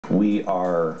we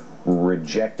are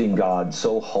rejecting God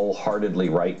so wholeheartedly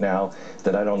right now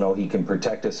that I don't know he can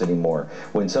protect us anymore.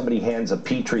 When somebody hands a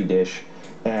petri dish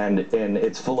and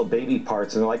it's full of baby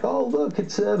parts and they're like, oh look,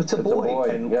 it's a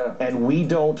boy, and we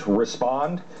don't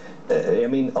respond. I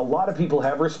mean, a lot of people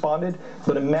have responded,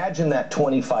 but imagine that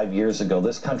 25 years ago,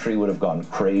 this country would have gone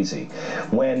crazy.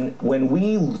 When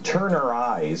we turn our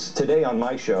eyes, today on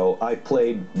my show, I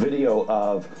played video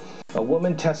of a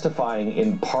woman testifying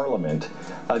in Parliament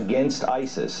against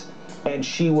ISIS, and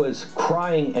she was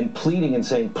crying and pleading and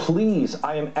saying, please,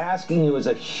 I am asking you as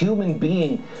a human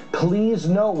being, please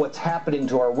know what's happening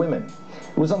to our women.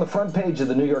 It was on the front page of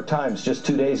the New York Times just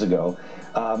 2 days ago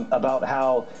about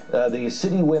how these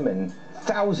city women,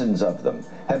 thousands of them,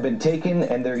 have been taken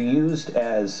and they're used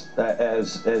as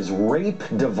rape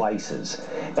devices.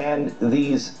 And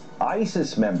these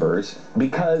ISIS members,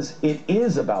 because it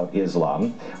is about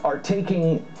Islam, are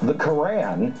taking the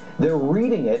Quran, they're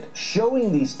reading it,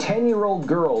 showing these 10-year-old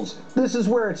girls, this is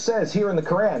where it says here in the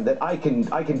Quran that I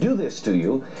can do this to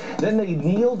you. Then they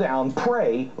kneel down,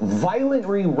 pray,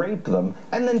 violently rape them,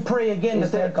 and then pray again to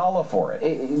thank Allah for it.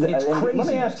 It's crazy. Let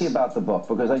me ask you about the book,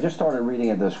 because I just started reading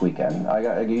it this weekend.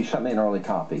 You sent me an early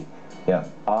copy. Yeah.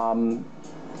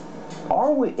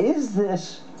 Is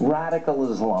this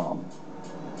radical Islam?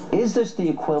 Is this the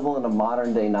equivalent of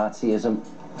modern-day Nazism?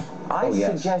 I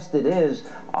suggest it is.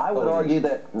 I would argue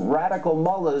that radical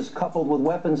mullahs coupled with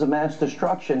weapons of mass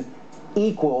destruction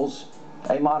equals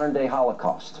a modern-day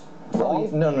Holocaust. Well,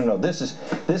 no.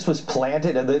 This was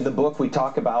planted in the book. We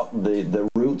talk about the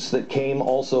roots that came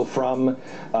also from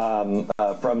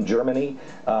Germany,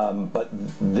 but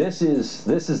this is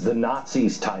the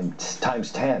Nazis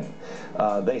times 10.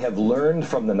 They have learned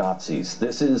from the Nazis.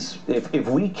 This is if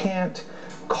we can't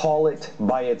call it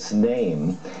by its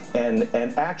name and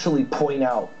actually point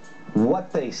out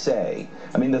what they say.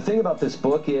 I mean, the thing about this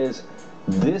book is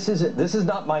this is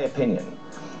not my opinion.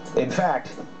 In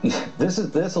fact,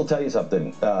 this will tell you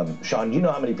something, Sean. You know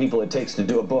how many people it takes to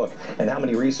do a book and how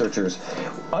many researchers.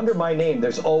 Under my name,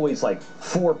 there's always like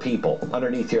 4 people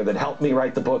underneath here that helped me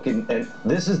write the book, and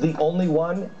this is the only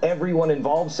one. Everyone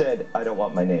involved said, I don't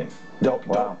want my name. Don't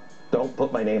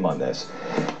put my name on this.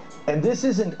 And this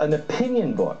isn't an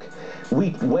opinion book.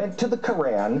 We went to the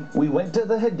Quran, we went to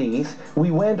the Hadith,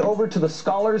 we went over to the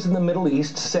scholars in the Middle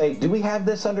East to say, do we have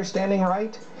this understanding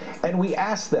right? And we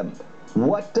asked them,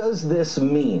 what does this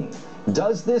mean?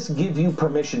 Does this give you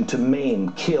permission to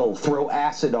maim, kill, throw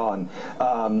acid on,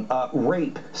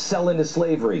 rape, sell into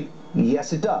slavery?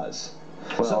 Yes, it does.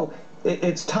 Well, so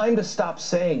it's time to stop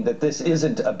saying that this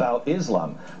isn't about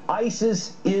Islam.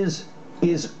 ISIS is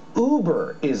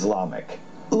uber Islamic.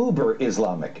 Uber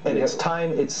Islamic, and it's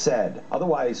time it's said.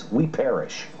 Otherwise, we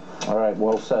perish. All right,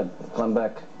 well said. Glenn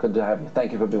Beck, good to have you.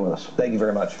 Thank you for being with us. Thank you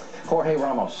very much. Jorge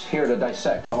Ramos, here to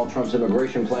dissect Donald Trump's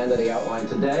immigration plan that he outlined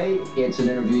today. It's an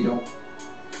interview you don't...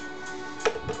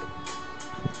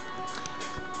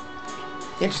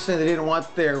 Interesting they didn't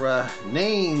want their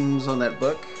names on that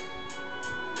book.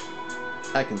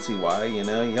 I can see why, you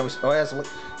know. You always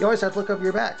have to look over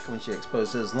your back when you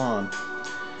expose Islam.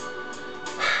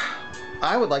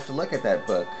 I would like to look at that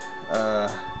book,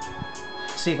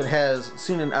 see if it has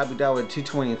Sunan Abu Dawud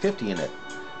 220 and 50 in it.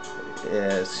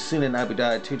 Sunan Abu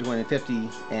Dawud 220 and 50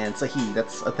 and Sahih,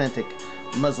 that's authentic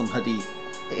Muslim Hadith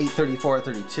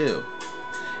 834-32.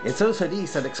 It's those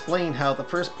hadiths that explain how the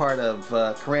first part of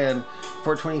Quran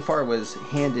 424 was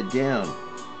handed down,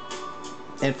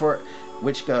 and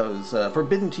which goes,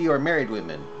 forbidden to you are married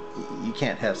women. You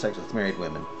can't have sex with married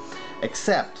women.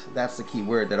 Except, that's the key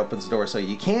word that opens the door, so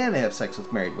you can have sex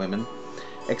with married women,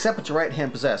 except what your right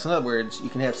hand possesses. In other words, you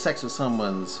can have sex with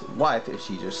someone's wife if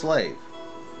she's your slave.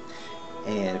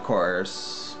 And of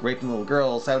course, raping little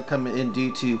girls, that would come in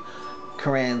due to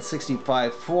Quran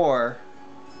 65:4,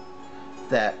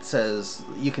 that says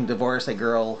you can divorce a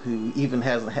girl who even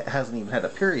hasn't even had a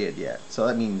period yet. So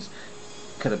that means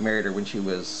you could have married her when she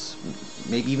was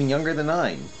maybe even younger than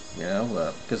 9, you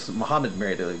know, because Muhammad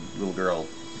married a little girl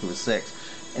who was 6,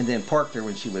 and then parked her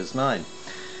when she was 9.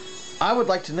 I would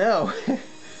like to know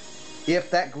if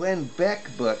that Glenn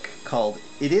Beck book called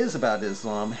It Is About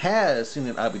Islam has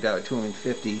Sunan Abu Dawud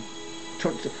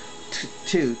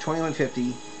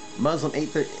 2150, Muslim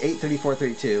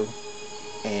 834-32,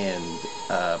 and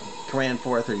Quran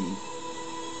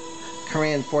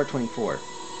 424.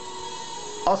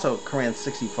 Also Quran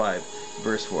 65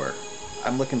 verse 4.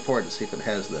 I'm looking forward to see if it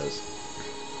has those.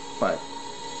 But